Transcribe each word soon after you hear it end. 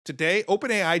Today,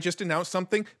 OpenAI just announced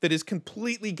something that is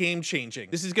completely game-changing.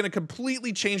 This is going to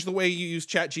completely change the way you use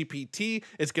ChatGPT.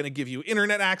 It's going to give you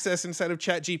internet access inside of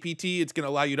ChatGPT. It's going to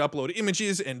allow you to upload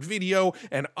images and video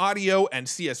and audio and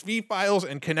CSV files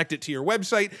and connect it to your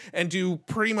website and do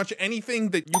pretty much anything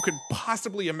that you could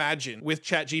possibly imagine with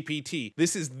ChatGPT.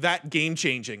 This is that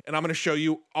game-changing, and I'm going to show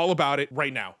you all about it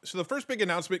right now. So the first big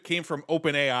announcement came from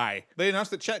OpenAI. They announced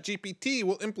that ChatGPT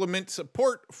will implement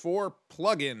support for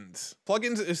plugins.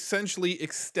 Plugins essentially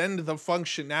extend the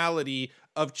functionality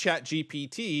of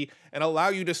ChatGPT and allow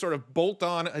you to sort of bolt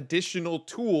on additional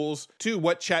tools to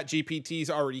what ChatGPT is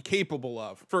already capable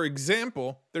of. For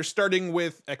example, they're starting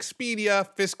with Expedia,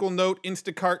 Fiscal Note,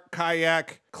 Instacart,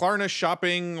 Kayak, Klarna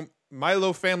Shopping,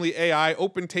 Milo Family AI,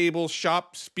 OpenTable,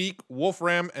 Shop, Speak,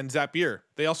 Wolfram, and Zapier.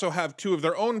 They also have two of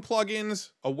their own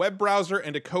plugins, a web browser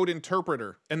and a code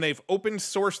interpreter. And they've open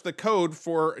sourced the code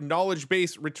for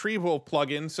knowledge-based retrieval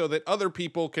plugins so that other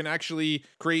people can actually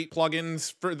create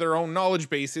plugins for their own knowledge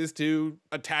bases to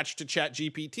attach to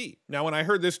ChatGPT. Now, when I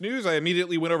heard this news, I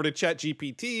immediately went over to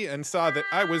ChatGPT and saw that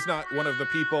I was not one of the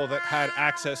people that had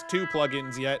access to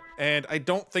plugins yet, and I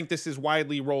don't think this is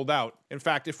widely rolled out. In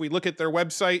fact, if we look at their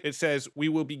website, it says, "We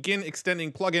will begin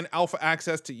extending plugin alpha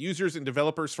access to users and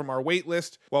developers from our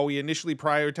waitlist, while we initially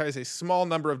prioritize a small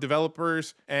number of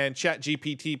developers and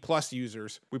ChatGPT Plus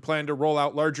users. We plan to roll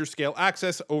out larger scale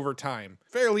access over time."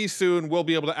 Fairly soon, we'll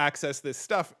be able to access this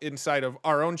stuff inside of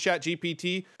our own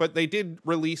ChatGPT, but they did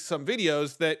release some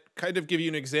videos that kind of give you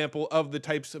an example of the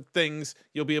types of things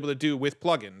you'll be able to do with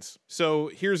plugins.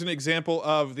 So here's an example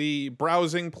of the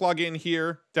browsing plugin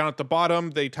here. Down at the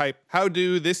bottom, they type, "How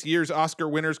do this year's Oscar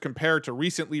winners compare to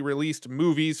recently released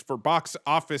movies for box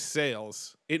office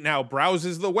sales?" It now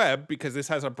browses the web because this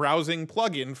has a browsing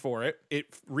plugin for it.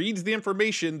 It reads the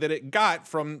information that it got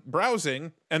from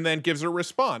browsing and then gives a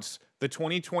response. The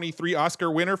 2023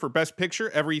 Oscar winner for Best Picture,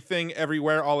 Everything,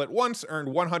 Everywhere, All at Once, earned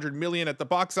 $100 million at the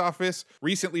box office.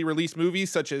 Recently released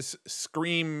movies such as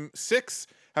Scream 6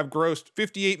 have grossed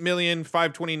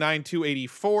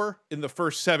 $58,529,284 in the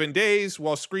first 7 days,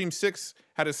 while Scream 6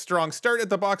 had a strong start at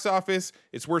the box office.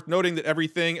 It's worth noting that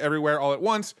Everything, Everywhere, All at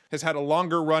Once has had a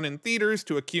longer run in theaters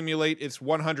to accumulate its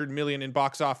 $100 million in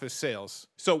box office sales.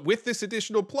 So with this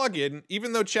additional plugin,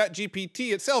 even though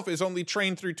ChatGPT itself is only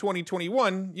trained through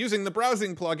 2021, using the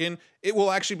browsing plugin, it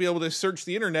will actually be able to search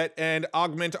the internet and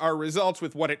augment our results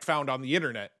with what it found on the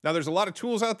internet. Now, there's a lot of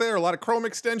tools out there, a lot of Chrome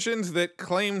extensions that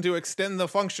claim to extend the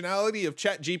functionality of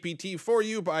ChatGPT for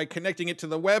you by connecting it to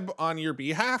the web on your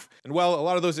behalf. And well, a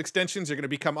lot of those extensions are going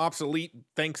to become obsolete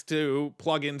thanks to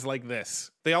plugins like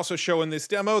this. They also show in this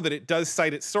demo that it does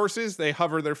cite its sources. They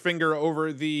hover their finger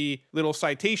over the little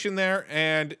citation there,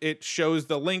 and it shows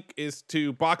the link is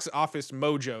to Box Office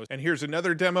Mojo. And here's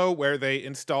another demo where they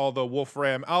install the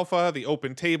Wolfram Alpha, the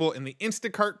OpenTable, and the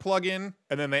Instacart plugin.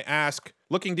 And then they ask,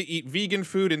 "Looking to eat vegan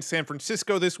food in San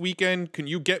Francisco this weekend? Can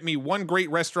you get me one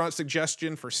great restaurant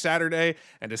suggestion for Saturday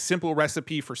and a simple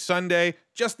recipe for Sunday?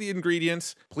 Just the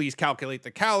ingredients. Please calculate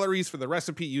the calories for the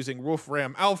recipe using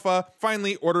Wolfram Alpha.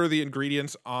 Finally, order the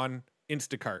ingredients on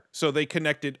Instacart." So they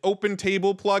connected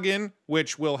OpenTable plugin,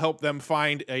 which will help them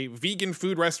find a vegan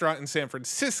food restaurant in San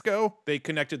Francisco. They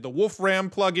connected the Wolfram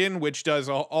plugin, which does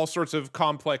all sorts of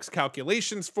complex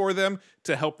calculations for them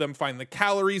to help them find the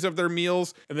calories of their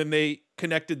meals. And then they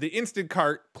connected the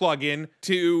Instacart plugin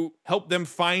to help them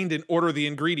find and order the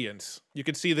ingredients. You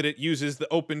can see that it uses the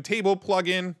OpenTable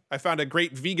plugin. "I found a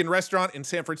great vegan restaurant in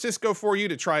San Francisco for you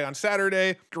to try on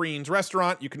Saturday. Green's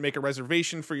Restaurant. You can make a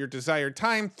reservation for your desired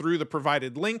time through the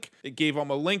provided link." It gave them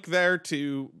a link there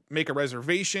to make a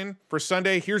reservation. For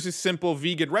Sunday, here's a simple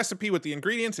vegan recipe with the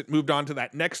ingredients. It moved on to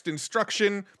that next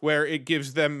instruction where it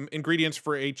gives them ingredients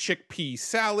for a chickpea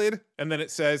salad. And then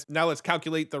it says, "Now let's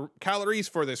calculate the calories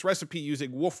for this recipe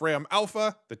using Wolfram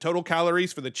Alpha. The total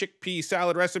calories for the chickpea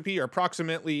salad recipe are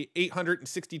approximately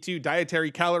 862 dietary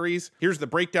calories. Here's the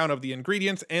breakdown of the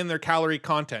ingredients and their calorie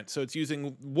content." So it's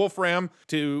using Wolfram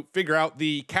to figure out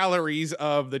the calories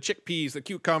of the chickpeas, the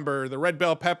cucumber, the red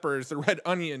bell peppers, the red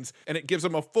onions, and it gives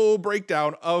them a full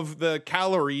breakdown of the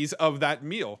calories of that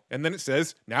meal. And then it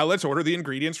says, "Now let's order the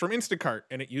ingredients from Instacart."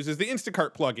 And it uses the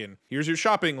Instacart plugin. "Here's your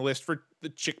shopping list for the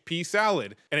chickpea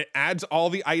salad." And it adds all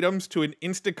the items to an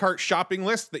Instacart shopping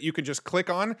list that you can just click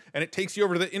on, and it takes you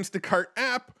over to the Instacart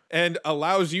app, and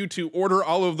allows you to order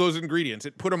all of those ingredients.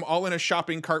 It put them all in a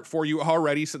shopping cart for you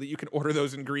already so that you can order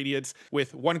those ingredients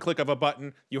with one click of a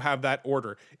button. You have that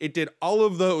order. It did all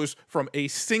of those from a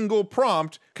single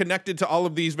prompt connected to all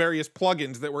of these various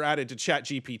plugins that were added to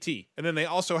ChatGPT. And then they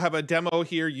also have a demo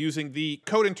here using the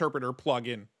code interpreter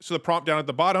plugin. So the prompt down at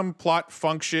the bottom, plot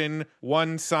function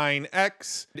one sine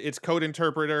x. Its code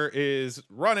interpreter is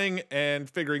running and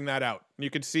figuring that out. You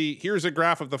can see here's a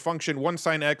graph of the function one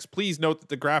sine x. Please note that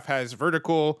the graph has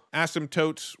vertical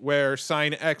asymptotes where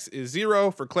sine x is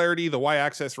 0. For clarity, the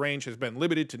y-axis range has been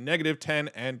limited to -10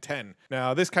 and 10.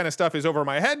 Now, this kind of stuff is over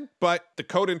my head, but the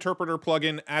code interpreter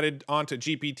plugin added onto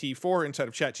GPT-4 instead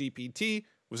of ChatGPT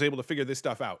was able to figure this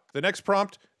stuff out. The next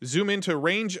prompt, zoom into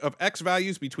range of x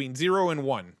values between 0 and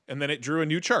 1. And then it drew a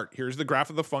new chart. Here's the graph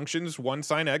of the functions 1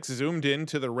 sine x zoomed in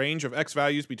to the range of x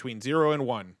values between 0 and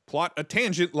 1. Plot a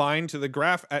tangent line to the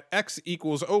graph at x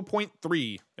equals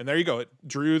 0.3. And there you go, it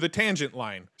drew the tangent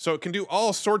line. So it can do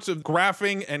all sorts of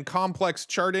graphing and complex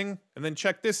charting. And then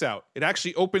check this out. It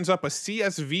actually opens up a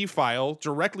CSV file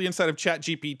directly inside of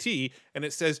ChatGPT, and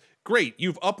it says, great,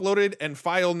 you've uploaded and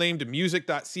file named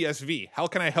music.csv. How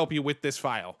can I help you with this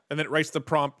file? And then it writes the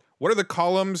prompt, what are the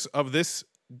columns of this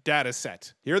data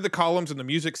set? Here are the columns in the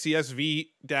music CSV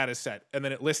data set. And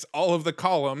then it lists all of the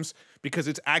columns because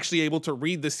it's actually able to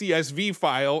read the CSV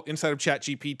file inside of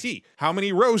ChatGPT. How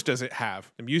many rows does it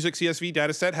have? The music CSV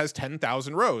data set has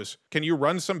 10,000 rows. Can you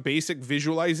run some basic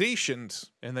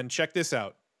visualizations? And then check this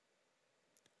out.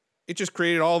 It just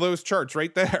created all those charts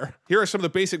right there. Here are some of the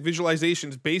basic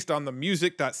visualizations based on the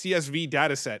music.csv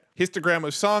dataset. Histogram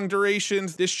of song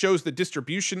durations. This shows the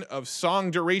distribution of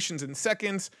song durations in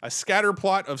seconds, a scatter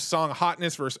plot of song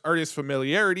hotness versus artist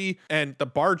familiarity, and the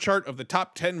bar chart of the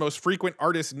top 10 most frequent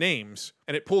artist names.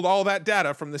 And it pulled all that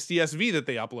data from the CSV that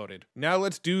they uploaded. Now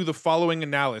let's do the following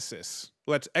analysis.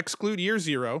 Let's exclude year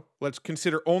 0. Let's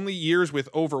consider only years with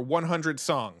over 100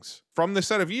 songs. From the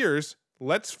set of years,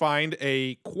 let's find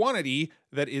a quantity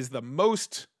that is the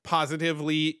most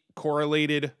positively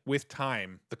correlated with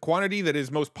time. The quantity that is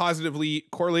most positively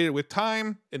correlated with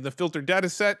time in the filtered data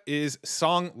set is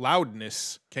song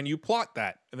loudness. Can you plot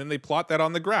that? And then they plot that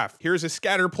on the graph. Here's a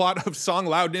scatter plot of song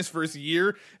loudness versus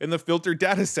year in the filtered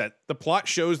data set. The plot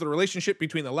shows the relationship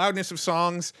between the loudness of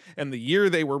songs and the year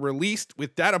they were released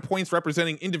with data points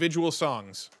representing individual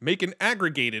songs. Make an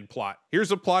aggregated plot.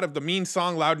 Here's a plot of the mean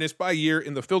song loudness by year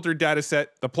in the filtered data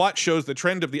set. The plot shows the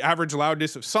trend of the average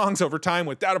loudness of songs over time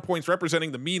with data points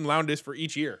representing the mean loudness for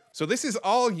each year. So this is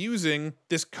all using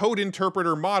this code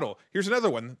interpreter model. Here's another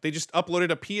one. They just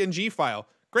uploaded a PNG file.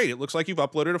 Great, it looks like you've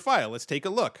uploaded a file. Let's take a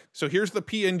look. So here's the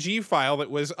PNG file that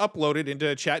was uploaded into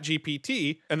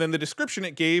ChatGPT, and then the description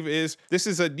it gave is, this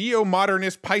is a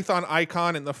neo-modernist Python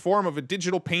icon in the form of a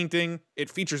digital painting. It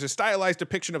features a stylized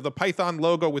depiction of the Python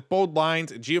logo with bold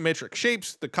lines and geometric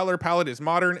shapes. The color palette is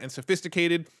modern and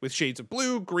sophisticated with shades of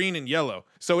blue, green, and yellow.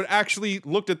 So it actually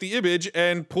looked at the image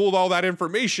and pulled all that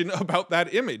information about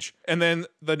that image. And then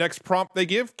the next prompt they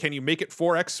give, can you make it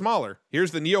 4x smaller?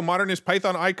 Here's the neo-modernist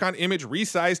Python icon image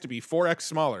resized to be 4x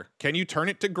smaller. Can you turn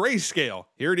it to grayscale?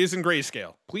 Here it is in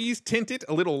grayscale. Please tint it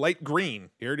a little light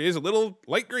green. Here it is a little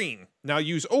light green. Now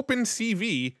use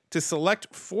OpenCV to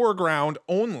select foreground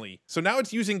only. So now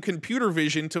it's using computer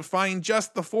vision to find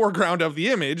just the foreground of the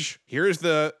image. Here's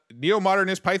the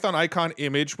neo-modernist Python icon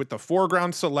image with the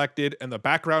foreground selected and the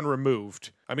background removed.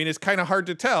 I mean, it's kind of hard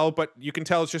to tell, but you can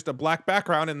tell it's just a black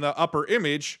background, and the upper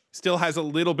image still has a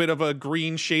little bit of a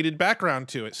green shaded background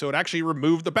to it. So it actually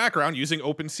removed the background using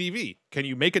OpenCV. Can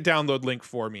you make a download link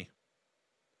for me?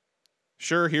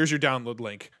 Sure, here's your download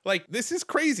link. Like, this is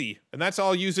crazy. And that's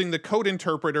all using the code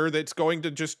interpreter that's going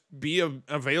to just be an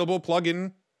available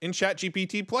plugin in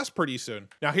ChatGPT Plus pretty soon.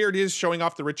 Now here it is showing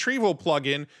off the retrieval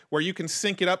plugin where you can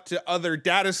sync it up to other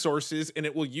data sources and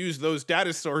it will use those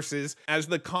data sources as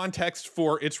the context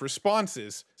for its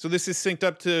responses. So this is synced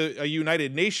up to a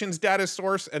United Nations data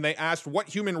source, and they asked what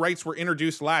human rights were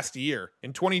introduced last year.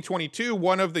 In 2022,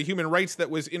 one of the human rights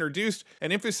that was introduced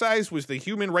and emphasized was the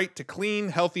human right to clean,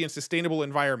 healthy, and sustainable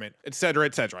environment, etc.,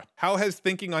 etc. How has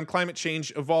thinking on climate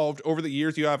change evolved over the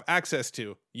years you have access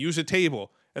to? Use a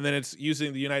table. And then it's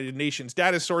using the United Nations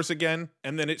data source again,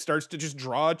 and then it starts to just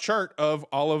draw a chart of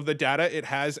all of the data it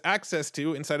has access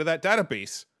to inside of that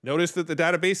database. Notice that the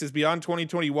database is beyond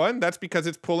 2021. That's because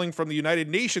it's pulling from the United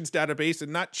Nations database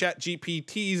and not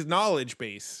ChatGPT's knowledge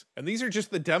base. And these are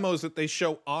just the demos that they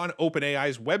show on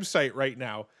OpenAI's website right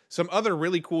now. Some other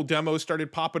really cool demos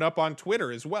started popping up on Twitter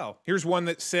as well. Here's one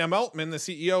that Sam Altman, the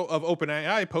CEO of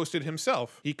OpenAI, posted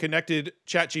himself. He connected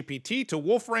ChatGPT to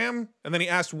Wolfram, and then he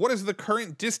asked, what is the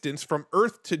current distance from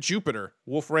Earth to Jupiter?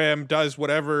 Wolfram does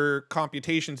whatever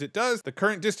computations it does. The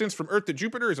current distance from Earth to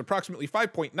Jupiter is approximately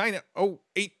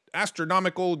 5.908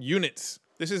 astronomical units.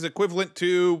 This is equivalent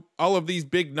to all of these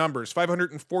big numbers,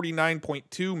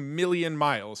 549.2 million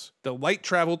miles. The light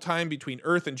travel time between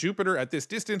Earth and Jupiter at this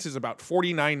distance is about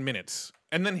 49 minutes.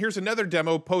 And then here's another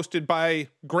demo posted by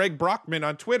Greg Brockman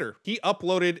on Twitter. He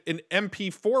uploaded an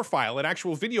MP4 file, an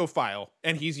actual video file,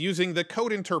 and he's using the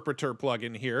code interpreter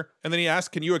plugin here. And then he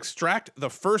asked, can you extract the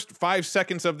first 5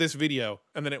 seconds of this video?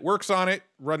 And then it works on it,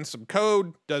 runs some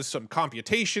code, does some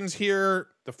computations here.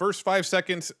 The first 5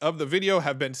 seconds of the video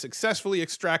have been successfully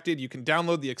extracted. You can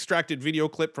download the extracted video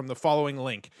clip from the following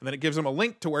link. And then it gives him a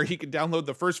link to where he can download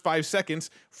the first 5 seconds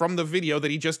from the video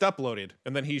that he just uploaded.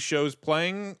 And then he shows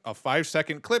playing a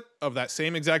 5-second clip of that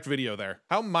same exact video there.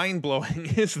 How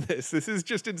mind-blowing is this? This is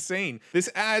just insane. This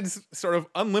adds sort of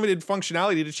unlimited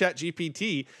functionality to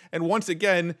ChatGPT. And once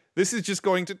again, this is just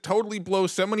going to totally blow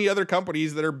so many other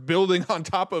companies that are building on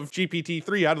top of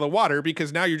GPT-3 out of the water,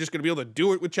 because now you're just going to be able to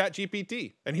do it with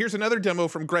ChatGPT. And here's another demo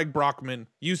from Greg Brockman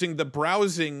using the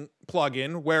browsing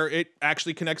plugin where it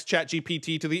actually connects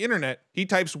ChatGPT to the internet. He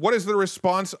types, what is the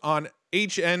response on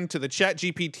HN to the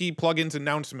ChatGPT plugin's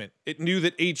announcement? It knew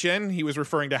that HN, he was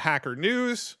referring to Hacker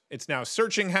News. It's now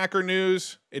searching Hacker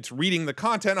News. It's reading the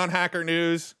content on Hacker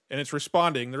News, and it's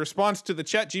responding. The response to the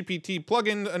ChatGPT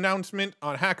plugin announcement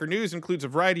on Hacker News includes a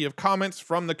variety of comments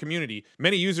from the community.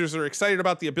 Many users are excited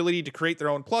about the ability to create their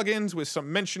own plugins, with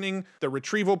some mentioning the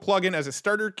Retrieval plugin as a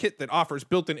starter kit that offers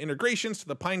built-in integrations to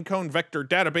the Pinecone vector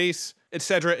database,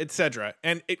 etc., etc.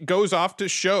 And it goes off to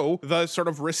show the sort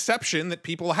of reception that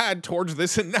people had towards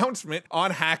this announcement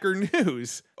on Hacker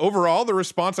News. Overall, the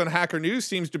response on Hacker News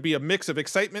seems to be a mix of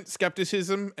excitement,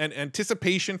 skepticism, and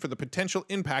anticipation for the potential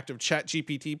impact of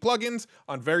ChatGPT plugins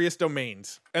on various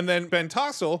domains. And then Ben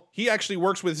Tossell, he actually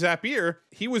works with Zapier.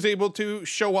 He was able to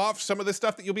show off some of the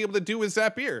stuff that you'll be able to do with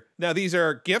Zapier. Now, these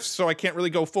are GIFs, so I can't really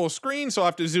go full screen, so I'll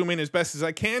have to zoom in as best as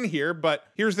I can here, but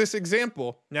here's this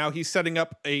example. Now he's setting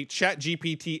up a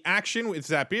ChatGPT action with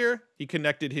Zapier. He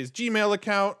connected his Gmail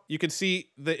account. You can see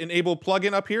the enable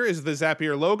plugin up here is the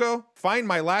Zapier logo. Find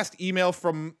my last email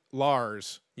from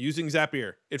Lars using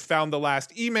Zapier. It found the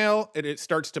last email, and it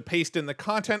starts to paste in the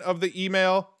content of the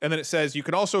email. And then it says, you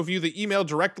can also view the email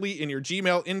directly in your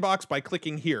Gmail inbox by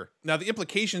clicking here. Now, the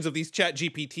implications of these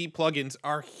ChatGPT plugins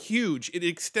are huge. It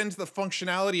extends the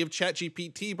functionality of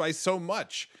ChatGPT by so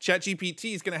much.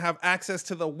 ChatGPT is going to have access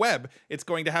to the web. It's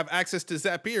going to have access to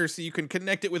Zapier, so you can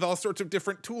connect it with all sorts of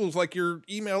different tools like your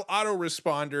email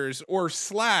autoresponders or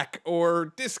Slack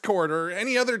or Discord or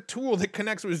any other tool that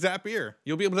connects with Zapier.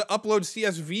 You'll be able to upload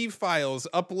CSV files,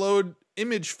 upload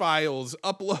image files,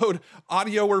 upload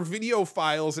audio or video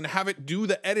files, and have it do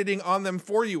the editing on them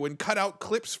for you and cut out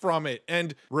clips from it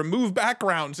and remove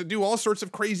backgrounds and do all sorts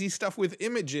of crazy stuff with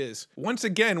images. Once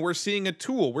again, we're seeing a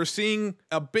tool. We're seeing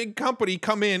a big company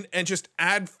come in and just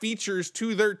add features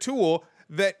to their tool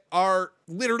that are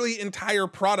literally entire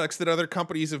products that other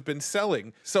companies have been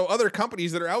selling. So other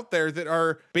companies that are out there that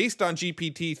are based on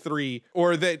GPT-3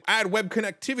 or that add web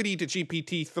connectivity to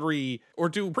GPT-3 or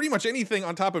do pretty much anything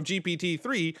on top of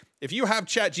GPT-3, if you have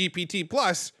ChatGPT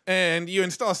Plus and you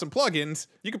install some plugins,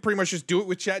 you can pretty much just do it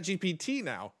with ChatGPT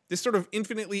now. This sort of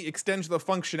infinitely extends the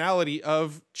functionality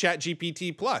of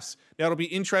ChatGPT Plus. Now, it'll be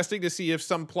interesting to see if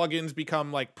some plugins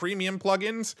become like premium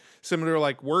plugins, similar to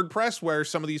like WordPress, where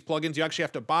some of these plugins you actually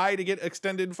have to buy to get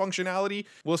extended functionality.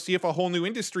 We'll see if a whole new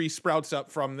industry sprouts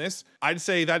up from this. I'd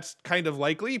say that's kind of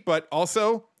likely, but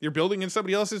also you're building in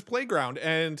somebody else's playground.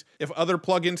 And if other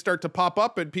plugins start to pop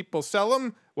up and people sell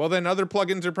them, well, then other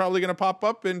plugins are probably going to pop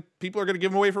up and people are going to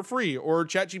give them away for free, or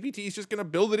ChatGPT is just going to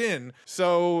build it in.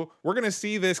 So we're going to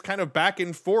see this kind of back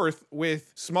and forth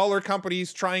with smaller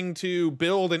companies trying to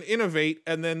build and innovate,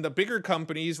 and then the bigger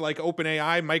companies like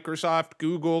OpenAI, Microsoft,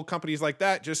 Google, companies like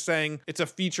that just saying it's a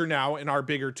feature now in our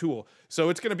bigger tool. So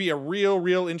it's going to be a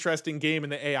real interesting game in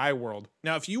the AI world.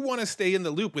 Now, if you want to stay in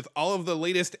the loop with all of the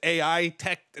latest AI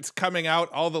tech that's coming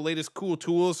out, all the latest cool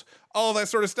tools, all that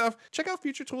sort of stuff, check out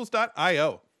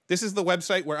futuretools.io. This is the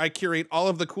website where I curate all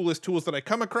of the coolest tools that I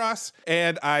come across,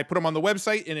 and I put them on the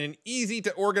website in an easy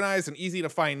to organize and easy to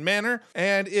find manner.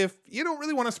 And if you don't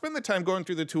really want to spend the time going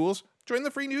through the tools, join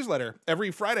the free newsletter.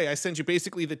 Every Friday, I send you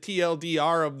basically the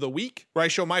TLDR of the week, where I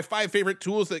show my 5 favorite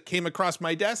tools that came across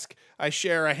my desk. I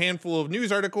share a handful of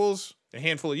news articles, a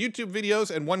handful of YouTube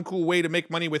videos, and one cool way to make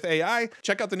money with AI.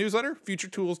 Check out the newsletter,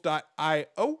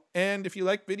 futuretools.io. And if you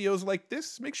like videos like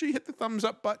this, make sure you hit the thumbs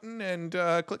up button and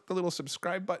click the little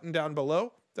subscribe button down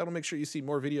below. That'll make sure you see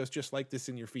more videos just like this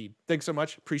in your feed. Thanks so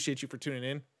much. Appreciate you for tuning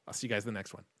in. I'll see you guys in the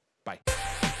next one. Bye.